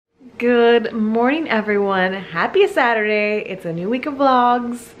Good morning, everyone. Happy Saturday. It's a new week of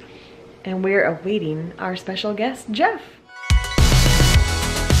vlogs, and we're awaiting our special guest, Jeff.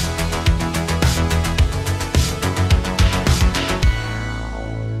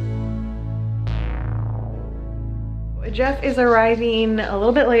 Jeff is arriving a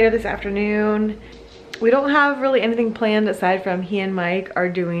little bit later this afternoon. We don't have really anything planned aside from he and Mike are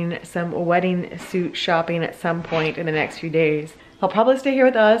doing some wedding suit shopping at some point in the next few days. He'll probably stay here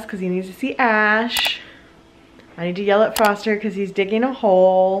with us because he needs to see Ash. I need to yell at Foster because he's digging a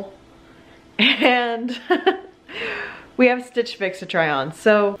hole. And we have Stitch Fix to try on.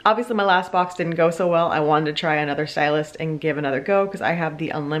 So obviously my last box didn't go so well. I wanted to try another stylist and give another go because I have the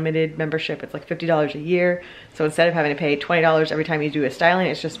unlimited membership. It's like $50 a year. So instead of having to pay $20 every time you do a styling,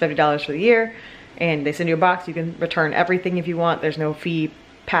 it's just $50 for the year. And they send you a box. You can return everything if you want. There's no fee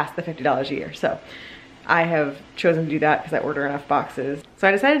past the $50 a year. So I have chosen to do that because I order enough boxes. So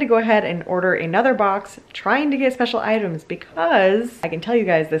I decided to go ahead and order another box, trying to get special items because I can tell you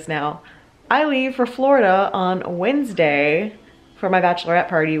guys this now. I leave for Florida on Wednesday for my bachelorette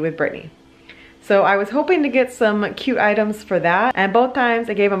party with Brittany. So I was hoping to get some cute items for that. And both times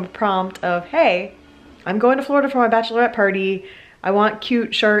I gave him a prompt of, hey, I'm going to Florida for my bachelorette party. I want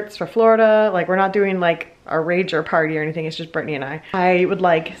cute shirts for Florida. Like, we're not doing like a rager party or anything. It's just Brittany and I. I would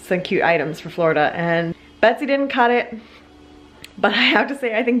like some cute items for Florida, and Betsy didn't cut it. But I have to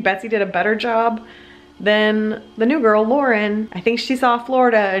say, I think Betsy did a better job than the new girl, Lauren. I think she saw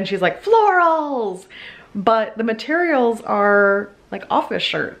Florida and she's like, florals! But the materials are like office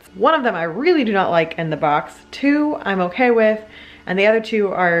shirts. One of them I really do not like in the box. Two I'm okay with, and the other two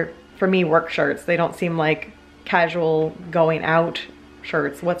are, for me, work shirts. They don't seem like casual going out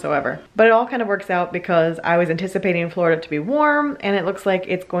shirts whatsoever. But it all kind of works out because I was anticipating Florida to be warm, and it looks like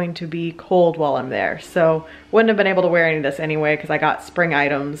it's going to be cold while I'm there. So wouldn't have been able to wear any of this anyway because I got spring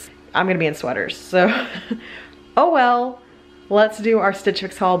items. I'm gonna be in sweaters, so oh well. Let's do our Stitch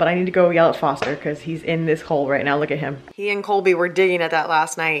Fix haul, but I need to go yell at Foster because he's in this hole right now. Look at him. He and Colby were digging at that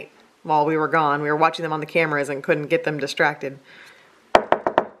last night while we were gone. We were watching them on the cameras and couldn't get them distracted.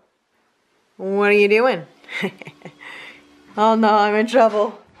 What are you doing? Oh no, I'm in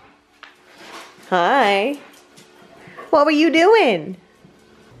trouble. Hi. What were you doing?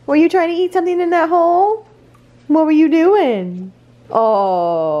 Were you trying to eat something in that hole? What were you doing?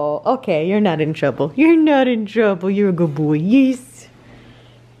 Oh, okay, you're not in trouble. You're not in trouble. You're a good boy. Yes.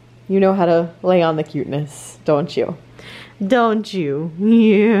 You know how to lay on the cuteness, don't you? Don't you?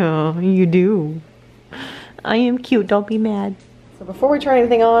 Yeah, you do. I am cute. Don't be mad. So before we try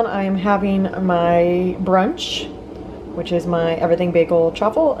anything on, I am having my brunch, which is my everything bagel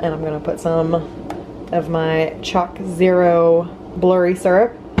truffle, and I'm gonna put some of my Chalk Zero blurry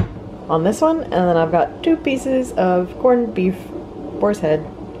syrup on this one, and then I've got 2 pieces of corned beef boar's head.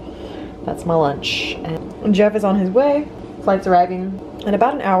 That's my lunch. And Jeff is on his way. Flight's arriving in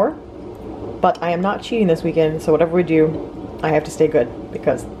about an hour, but I am not cheating this weekend, so whatever we do, I have to stay good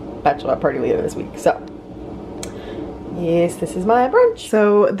because bachelorette party later this week. So yes, this is my brunch.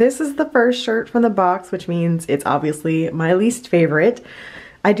 So this is the first shirt from the box, which means it's obviously my least favorite.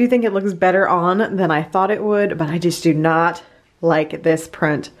 I do think it looks better on than I thought it would, but I just do not like this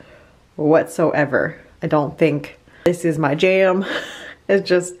print whatsoever. I don't think this is my jam. It's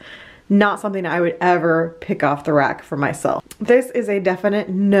just not something I would ever pick off the rack for myself. This is a definite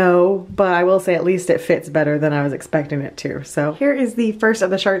no, but I will say at least it fits better than I was expecting it to. So here is the first of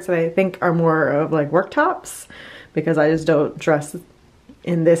the shirts that I think are more of like work tops, because I just don't dress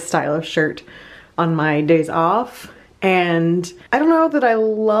in this style of shirt on my days off. And I don't know that I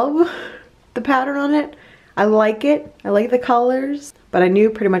love the pattern on it. I like it. I like the colors, but I knew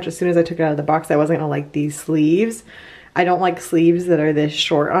pretty much as soon as I took it out of the box I wasn't gonna like these sleeves. I don't like sleeves that are this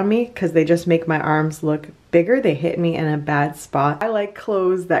short on me because they just make my arms look bigger. They hit me in a bad spot. I like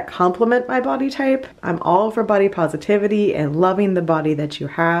clothes that complement my body type. I'm all for body positivity and loving the body that you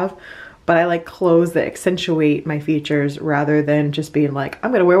have, but I like clothes that accentuate my features rather than just being like,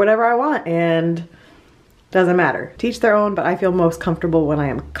 I'm gonna wear whatever I want and doesn't matter. Teach their own, but I feel most comfortable when I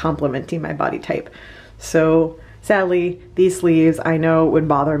am complementing my body type. So sadly, these sleeves I know would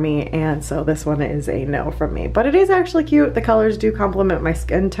bother me, and so this one is a no from me. But it is actually cute. The colors do complement my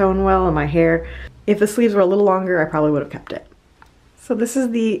skin tone well and my hair. If the sleeves were a little longer, I probably would have kept it. So this is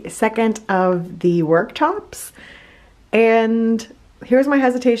the second of the work tops, and here's my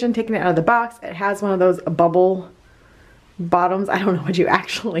hesitation taking it out of the box. It has one of those bubble bottoms. I don't know what you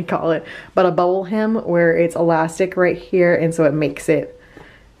actually call it, but a bubble hem where it's elastic right here, and so it makes it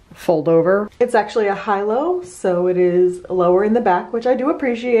fold over. It's actually a high-low, so it is lower in the back, which I do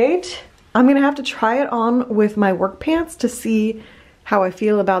appreciate. I'm gonna have to try it on with my work pants to see how I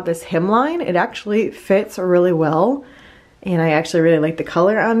feel about this hemline. It actually fits really well. And I actually really like the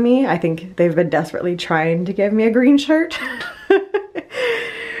color on me. I think they've been desperately trying to give me a green shirt.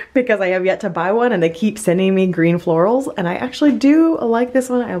 Because I have yet to buy one and they keep sending me green florals, and I actually do like this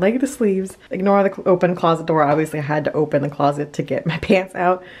one. I like the sleeves. Ignore the open closet door. Obviously I had to open the closet to get my pants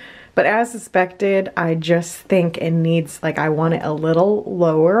out. But as suspected, I just think it needs, like, I want it a little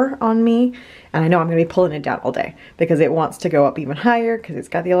lower on me. And I know I'm gonna be pulling it down all day because it wants to go up even higher because it's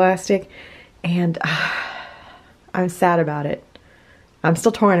got the elastic. And I'm sad about it. I'm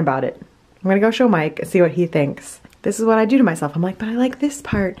still torn about it. I'm gonna go show Mike and see what he thinks. This is what I do to myself. I'm like, but I like this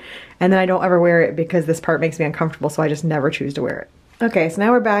part. And then I don't ever wear it because this part makes me uncomfortable, so I just never choose to wear it. Okay, so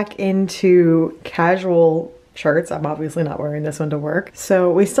now we're back into casual shirts. I'm obviously not wearing this one to work.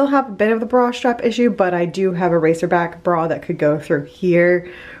 So we still have a bit of the bra strap issue, but I do have a racer back bra that could go through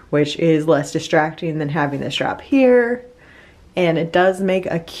here, which is less distracting than having the strap here. And it does make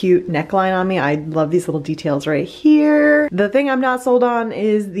a cute neckline on me. I love these little details right here. The thing I'm not sold on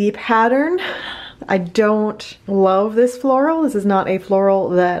is the pattern. I don't love this floral. This is not a floral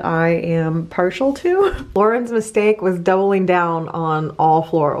that I am partial to. Lauren's mistake was doubling down on all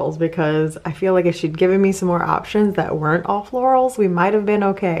florals because I feel like if she'd given me some more options that weren't all florals, we might have been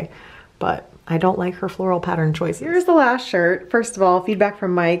okay. But I don't like her floral pattern choices. Here's the last shirt. First of all, feedback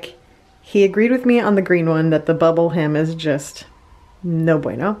from Mike. He agreed with me on the green one that the bubble hem is just no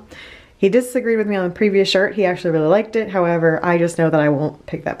bueno. He disagreed with me on the previous shirt. He actually really liked it. However, I just know that I won't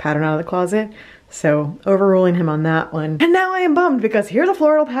pick that pattern out of the closet. So overruling him on that one. And now I am bummed because here's a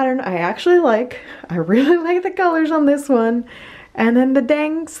floral pattern I actually like. I really like the colors on this one. And then the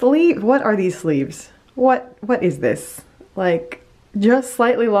dang sleeve. What are these sleeves? What is this? Like, just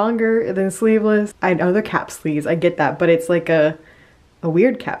slightly longer than sleeveless. I know they're cap sleeves, I get that, but it's like a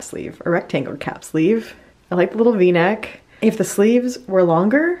weird cap sleeve, a rectangle cap sleeve. I like the little V-neck. If the sleeves were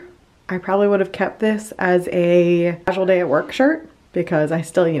longer, I probably would have kept this as a casual day at work shirt. Because I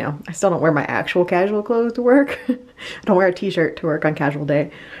still, you know, I still don't wear my actual casual clothes to work. I don't wear a t-shirt to work on casual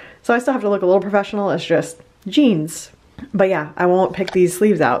day. So I still have to look a little professional. It's just jeans. But yeah, I won't pick these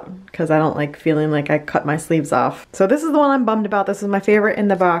sleeves out because I don't like feeling like I cut my sleeves off. So this is the one I'm bummed about. This is my favorite in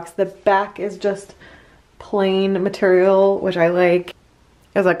the box. The back is just plain material, which I like.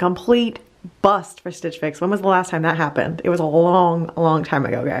 It was a complete bust for Stitch Fix. When was the last time that happened? It was a long time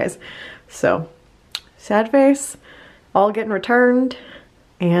ago, guys. So, sad face. All getting returned,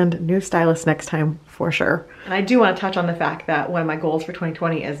 and new stylist next time for sure. And I do want to touch on the fact that one of my goals for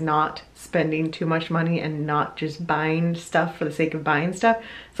 2020 is not spending too much money and not just buying stuff for the sake of buying stuff.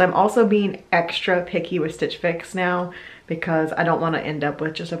 So I'm also being extra picky with Stitch Fix now because I don't want to end up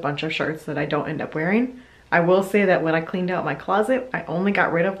with just a bunch of shirts that I don't end up wearing. I will say that when I cleaned out my closet, I only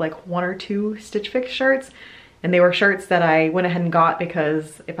got rid of like 1 or 2 Stitch Fix shirts, and they were shirts that I went ahead and got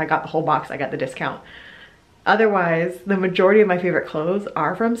because if I got the whole box, I got the discount. Otherwise, the majority of my favorite clothes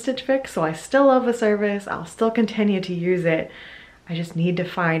are from Stitch Fix, so I still love the service. I'll still continue to use it. I just need to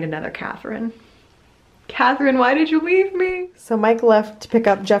find another Catherine. Catherine, why did you leave me? So Mike left to pick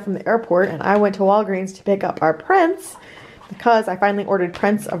up Jeff from the airport, and I went to Walgreens to pick up our prints because I finally ordered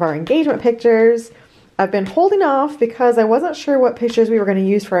prints of our engagement pictures. I've been holding off because I wasn't sure what pictures we were going to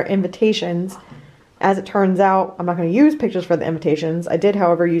use for our invitations. As it turns out, I'm not going to use pictures for the invitations. I did,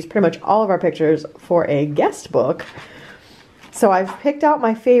 however, use pretty much all of our pictures for a guest book. So I've picked out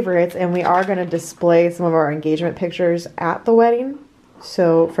my favorites, and we are going to display some of our engagement pictures at the wedding.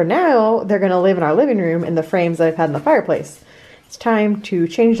 So for now, they're going to live in our living room in the frames that I've had in the fireplace. It's time to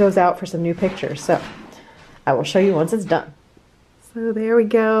change those out for some new pictures. So I will show you once it's done. So there we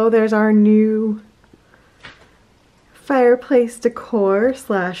go. There's our new fireplace decor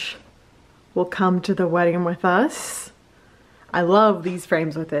slash will come to the wedding with us. I love these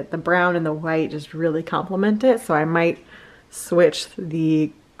frames with it. The brown and the white just really complement it, so I might switch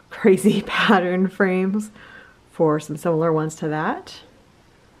the crazy pattern frames for some similar ones to that.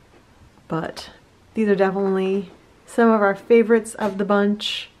 But these are definitely some of our favorites of the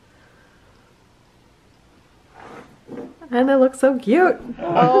bunch. And they look so cute.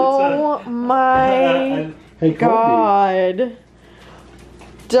 Oh my God.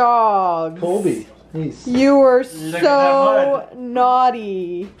 Dogs. Colby. Nice. You were so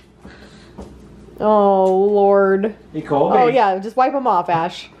naughty. Oh, Lord. Hey, Colby. Oh, yeah. Just wipe them off,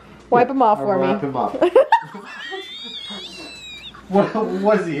 Ash. Wipe them off for me. Wipe him off. What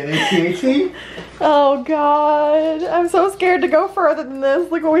was he, an AT-AT? Oh, God. I'm so scared to go further than this.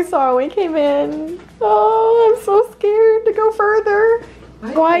 Look what we saw when we came in. Oh, I'm so scared to go further.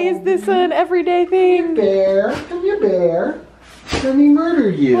 Why is this an everyday thing? Bear. Come here, Bear. Let me murder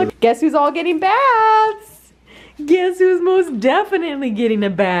you. Look, guess who's all getting baths? Guess who's most definitely getting a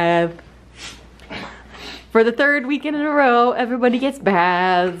bath? For the third weekend in a row, everybody gets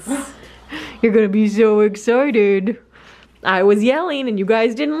baths. You're gonna be so excited. I was yelling and you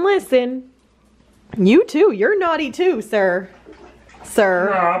guys didn't listen. You too, you're naughty too, sir.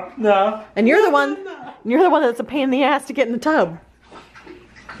 Sir. No. And you're the one that's a pain in the ass to get in the tub.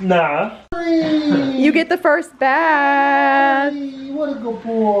 Nah. You get the first bath. What a good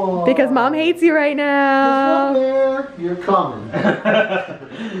boy. Because mom hates you right now. There, you're coming.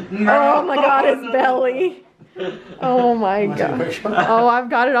 Oh my god, his belly. Oh my god. Oh, I've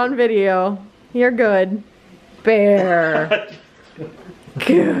got it on video. You're good. Bear.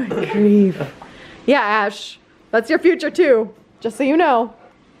 Good grief. Yeah, Ash. That's your future too. Just so you know.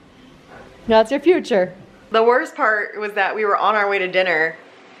 That's your future. The worst part was that we were on our way to dinner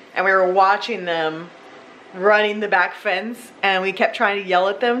and we were watching them running the back fence and we kept trying to yell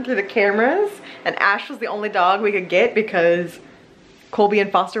at them through the cameras, and Ash was the only dog we could get because Colby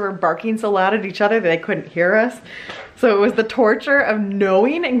and Foster were barking so loud at each other that they couldn't hear us. So it was the torture of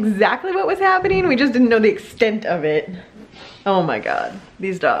knowing exactly what was happening. We just didn't know the extent of it. Oh my god,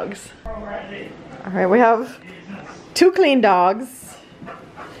 these dogs. All right, we have 2 clean dogs.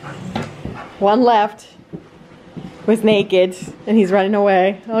 One left was naked and he's running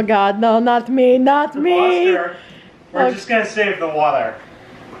away. Oh god, no, not me, not me. Foster, we're just gonna save the water.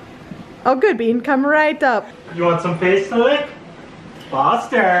 Oh good, Bean, come right up. You want some face to lick?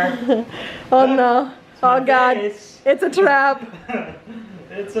 Foster. Oh no, oh god, Face. it's a trap.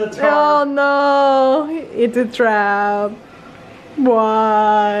 It's a Oh trap. no, it's a trap.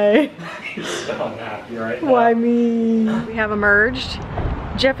 Why? He's so happy right now. Why me? We have emerged.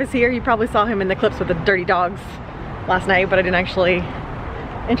 Jeff is here. You probably saw him in the clips with the dirty dogs last night, but I didn't actually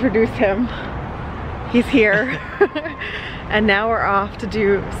introduce him. He's here. And now we're off to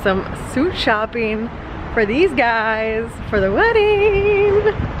do some suit shopping for these guys for the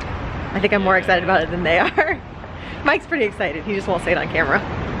wedding. I think I'm more excited about it than they are. Mike's pretty excited. He just won't say it on camera.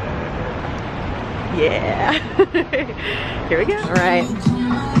 Yeah. Here we go. All right.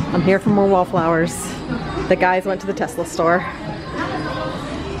 I'm here for more wallflowers. The guys went to the Tesla store.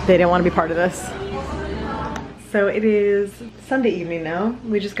 They didn't want to be part of this. So it is Sunday evening now.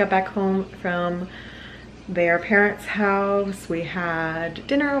 We just got back home from their parents' house. We had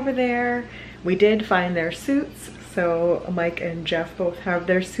dinner over there. We did find their suits. So Mike and Jeff both have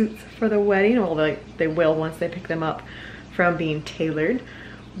their suits for the wedding. Well, they will once they pick them up from being tailored.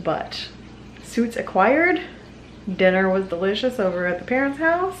 But suits acquired. Dinner was delicious over at the parents'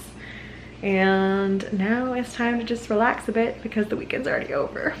 house. And now it's time to just relax a bit because the weekend's already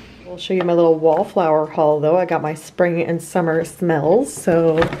over. I'll show you my little wallflower haul though. I got my spring and summer smells.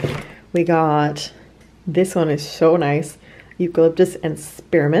 So we got, this one is so nice. Eucalyptus and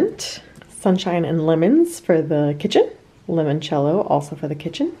spearmint. Sunshine and lemons for the kitchen. Limoncello also for the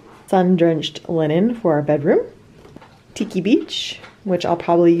kitchen. Sun-drenched linen for our bedroom. Tiki Beach, which I'll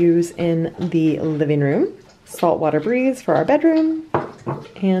probably use in the living room. Saltwater Breeze for our bedroom.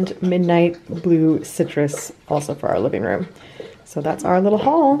 And Midnight Blue Citrus also for our living room. So that's our little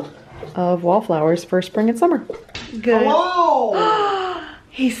haul of wallflowers for spring and summer. Good. Hello!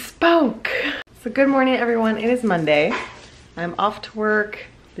 He spoke. So good morning everyone, it is Monday. I'm off to work,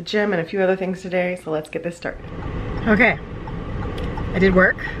 the gym, and a few other things today, so let's get this started. Okay, I did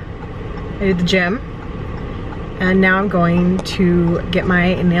work, I did the gym, and now I'm going to get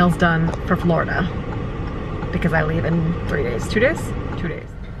my nails done for Florida because I leave in 3 days, 2 days? 2 days.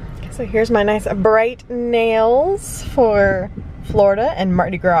 Okay, so here's my nice bright nails for Florida and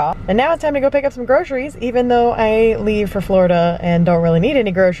Mardi Gras. And now it's time to go pick up some groceries, even though I leave for Florida and don't really need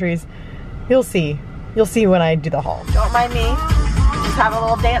any groceries. You'll see. You'll see when I do the haul. Don't mind me. Just have a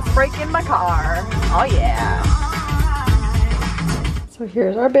little dance break in my car. Oh yeah. So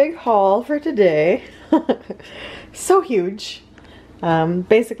here's our big haul for today. So huge.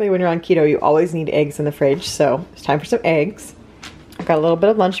 Basically when you're on keto, you always need eggs in the fridge. So it's time for some eggs. I've got a little bit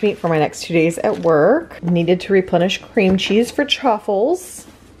of lunch meat for my next 2 days at work. Needed to replenish cream cheese for truffles.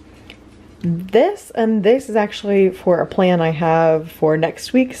 This and this is actually for a plan I have for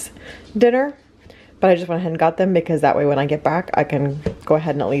next week's dinner. But I just went ahead and got them because that way when I get back, I can go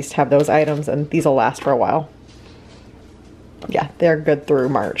ahead and at least have those items, and these will last for a while. Yeah, they're good through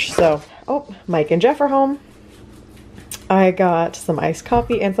March. So, oh, Mike and Jeff are home. I got some iced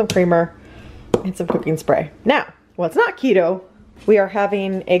coffee and some creamer and some cooking spray. Now, what's not keto, we are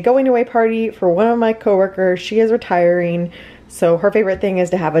having a going away party for one of my coworkers. She is retiring, so her favorite thing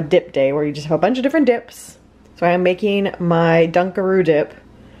is to have a dip day where you just have a bunch of different dips. So I am making my Dunkaroo dip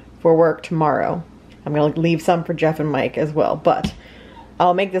for work tomorrow. I'm gonna leave some for Jeff and Mike as well, but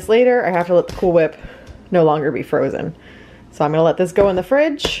I'll make this later. I have to let the Cool Whip no longer be frozen. So I'm gonna let this go in the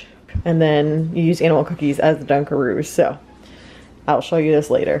fridge, and then you use animal cookies as the Dunkaroos. So I'll show you this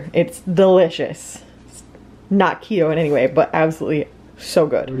later. It's delicious. It's not keto in any way, but absolutely so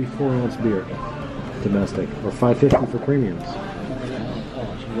good. 34-ounce beer, domestic, or $5.50 for premiums.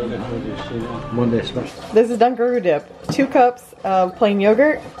 Monday special. This is Dunkaroo dip. 2 cups of plain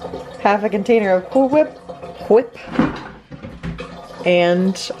yogurt, half a container of Cool Whip,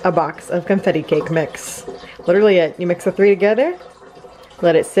 and a box of confetti cake mix. Literally it. You mix the 3 together,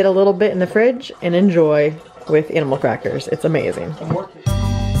 let it sit a little bit in the fridge, and enjoy with animal crackers. It's amazing.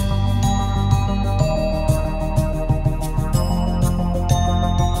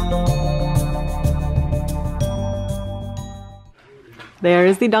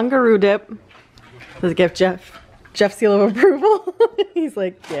 There's the Dunkaroo dip. Let's give Jeff seal of approval. He's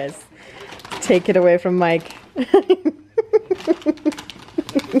like, yes. Take it away from Mike.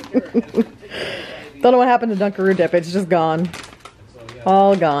 Don't know what happened to Dunkaroo dip. It's just gone.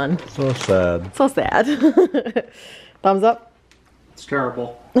 All gone. So sad. So sad. Thumbs up? It's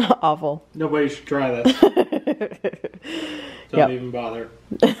terrible. Awful. Nobody should try this. Don't even bother.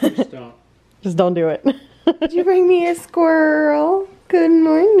 Just don't. Just don't do it. Did you bring me a squirrel? Good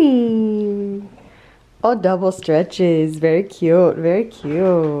morning. Oh, double stretches. Very cute. Very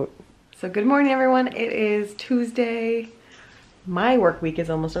cute. So good morning, everyone. It is Tuesday. My work week is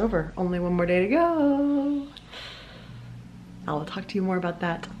almost over. Only one more day to go. I'll talk to you more about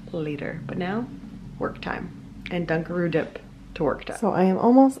that later. But now, work time. And Dunkaroo dip to work time. So I am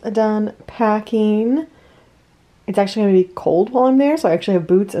almost done packing. It's actually going to be cold while I'm there. So I actually have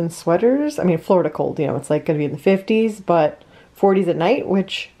boots and sweaters. I mean, Florida cold, you know, it's like going to be in the 50s, but 40s at night,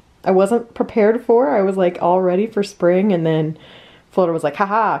 which I wasn't prepared for. I was like all ready for spring, and then Florida was like,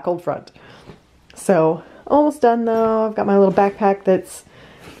 haha, cold front. So almost done though. I've got my little backpack that's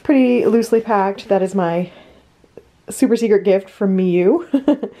pretty loosely packed. That is my super secret gift from you.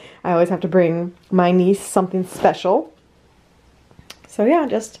 I always have to bring my niece something special. So yeah,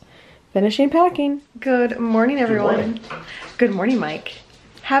 just finishing packing. Good morning, everyone. Good morning, Mike.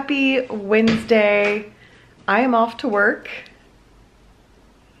 Happy Wednesday. I am off to work.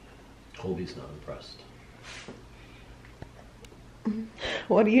 Colby's not impressed.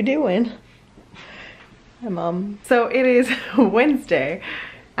 What are you doing? Hi, Mom. So it is Wednesday.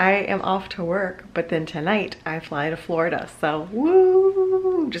 I am off to work, but then tonight I fly to Florida. So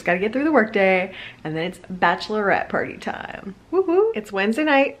woo! Just gotta get through the workday, and then it's bachelorette party time. Woohoo! It's Wednesday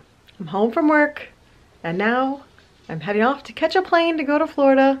night. I'm home from work, and now I'm heading off to catch a plane to go to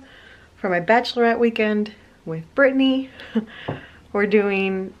Florida for my bachelorette weekend with Brittany. We're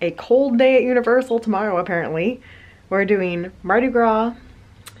doing a cold day at Universal tomorrow, apparently. We're doing Mardi Gras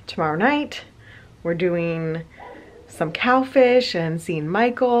tomorrow night. We're doing some cowfish and seeing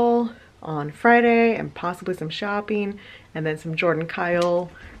Michael on Friday, and possibly some shopping, and then some Jordan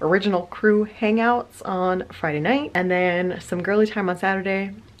Kyle original crew hangouts on Friday night, and then some girly time on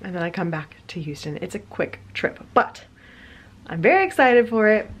Saturday, and then I come back to Houston. It's a quick trip, but I'm very excited for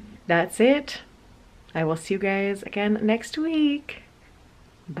it. That's it. I will see you guys again next week.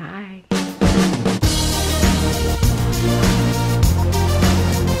 Bye.